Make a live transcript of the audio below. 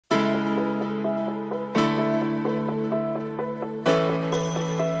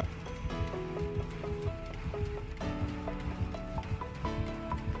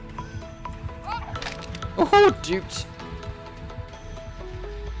Oh, duped.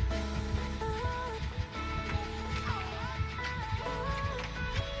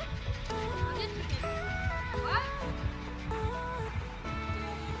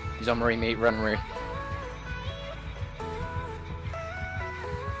 He's on Marie, mate. Run, Marie.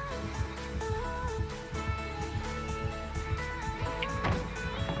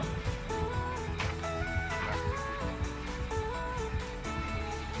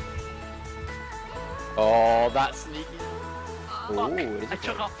 Oh, that's sneaky. Look, I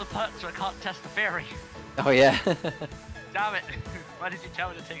took off the perk so I can't test the fairy. Oh, yeah. Damn it. Why did you tell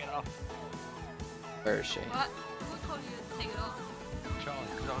me to take it off? Where is she? What? Who told you to take it off? Charlie,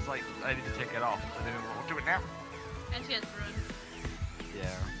 because I was like, I need to take it off. And then we'll do it now. And she has run.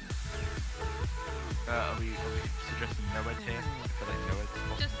 Yeah. Are we suggesting no red here? I feel like no red.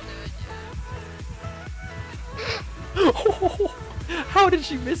 Just do it, yeah. How did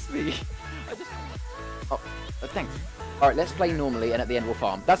she miss me? Oh, thanks. Alright, let's play normally and at the end we'll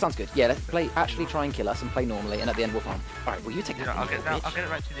farm. That sounds good. Yeah, let's play, actually try and kill us and play normally and at the end we'll farm. Alright, well you take it. I'll get it right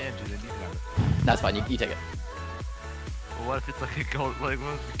to the end and then you can have it. That's fine, you take it. Well, what if it's like a gold, like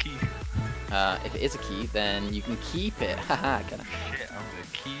what's the key? If it is a key, then you can keep it. Haha, get it. Shit, I'm gonna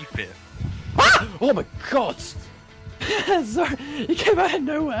keep it. Ah! Oh my god! Sorry, you came out of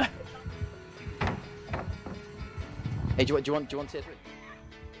nowhere. Hey, do you want tier 3?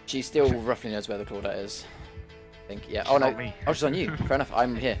 She still roughly knows where the Claudette is. I think, yeah. Oh no, me. oh she's on you. Fair enough,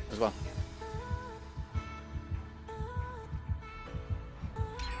 I'm here as well.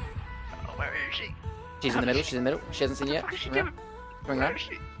 Oh, where is she? She's in the middle, she's in the middle. She hasn't seen you yet. What is she Coming doing? around. Coming Where around. is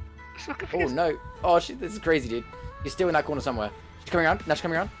she? I'm so Oh confused. no. Oh, this is crazy, dude. She's still in that corner somewhere. She's coming around. Now she's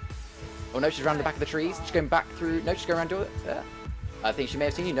coming around. Oh no, she's around the back of the trees. She's going back through. No, she's going around to it. Yeah. I think she may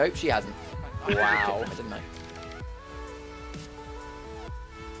have seen you. Nope, she hasn't. Wow. I didn't know.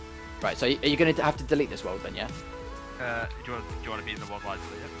 Right, so are you going to have to delete this world then, yeah? Do you want to be in the world wide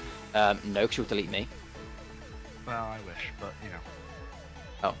split? No, because she'll delete me. Well, I wish, but you know.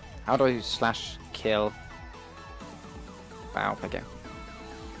 Oh, how do I /kill? Wow, okay.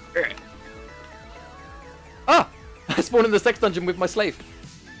 Ah! I spawned in the sex dungeon with my slave.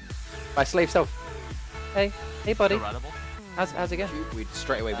 My slave self. Hey, buddy. How's it going? We'd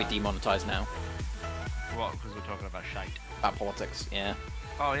straight away be demonetized now. What? Because we're talking about shite. About politics, yeah.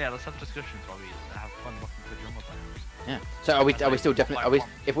 Oh yeah, let's have discussions while we have fun looking for the drummer players. Yeah. So are we still definitely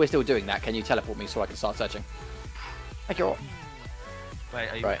if we're still doing that, can you teleport me so I can start searching? Thank you all. Wait,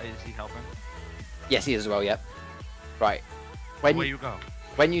 are you, Right. is he helping? Yes, he is as well. Yep. Right. Where you go?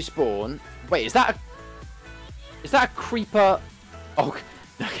 When you spawn, wait, is that a creeper? Oh.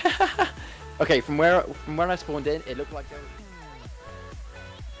 Okay, from when I spawned in, it looked like there was...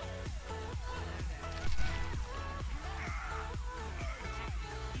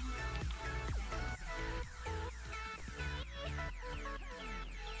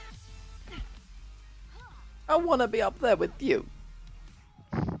 I want to be up there with you.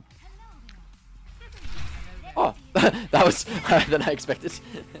 Oh, that was higher than I expected.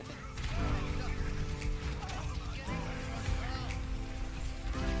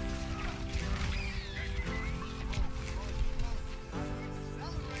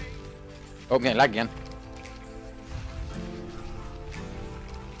 Oh, I'm getting lag again.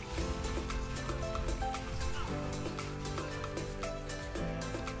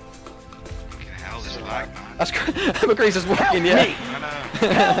 That's McCree's just walking, yeah.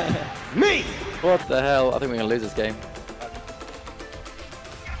 Me! What the hell? I think we're gonna lose this game.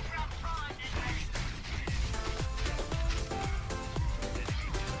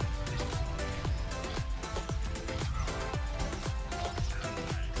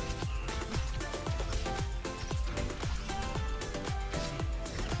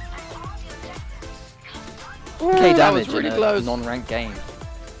 Okay, damage really in a non-ranked game.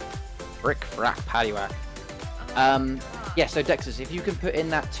 Brick, frack, paddywhack. Yeah, so Dexus, if you can put in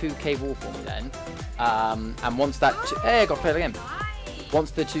that 2k wall for me then, and once that... Hey, I got failed again.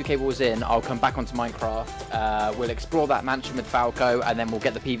 Once the 2k wall's in, I'll come back onto Minecraft, we'll explore that mansion with Falco, and then we'll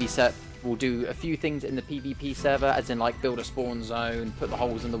get the PV set. We'll do a few things in the PvP server, as in like build a spawn zone, put the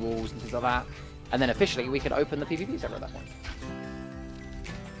holes in the walls and things like that, and then officially we could open the PvP server at that point.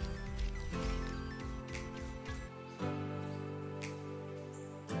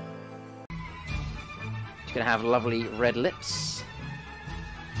 She's gonna have lovely red lips.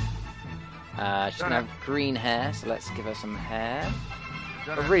 She's gonna have green hair, so let's give her some hair.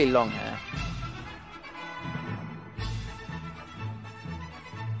 A really long hair.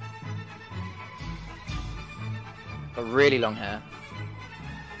 A really long hair.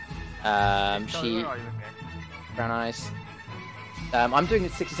 She... Brown eyes. I'm doing a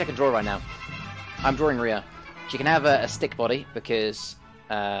 60-second draw right now. I'm drawing Rhea. She can have a stick body because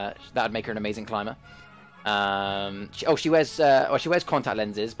that would make her an amazing climber. She wears contact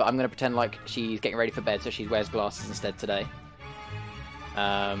lenses, but I'm gonna pretend like she's getting ready for bed, so she wears glasses instead today.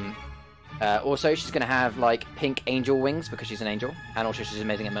 Also, she's gonna have like pink angel wings because she's an angel, and also she's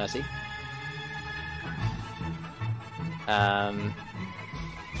amazing at mercy. And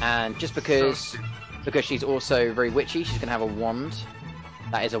just because she's also very witchy, she's gonna have a wand.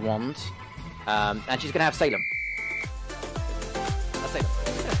 That is a wand. And she's gonna have Salem.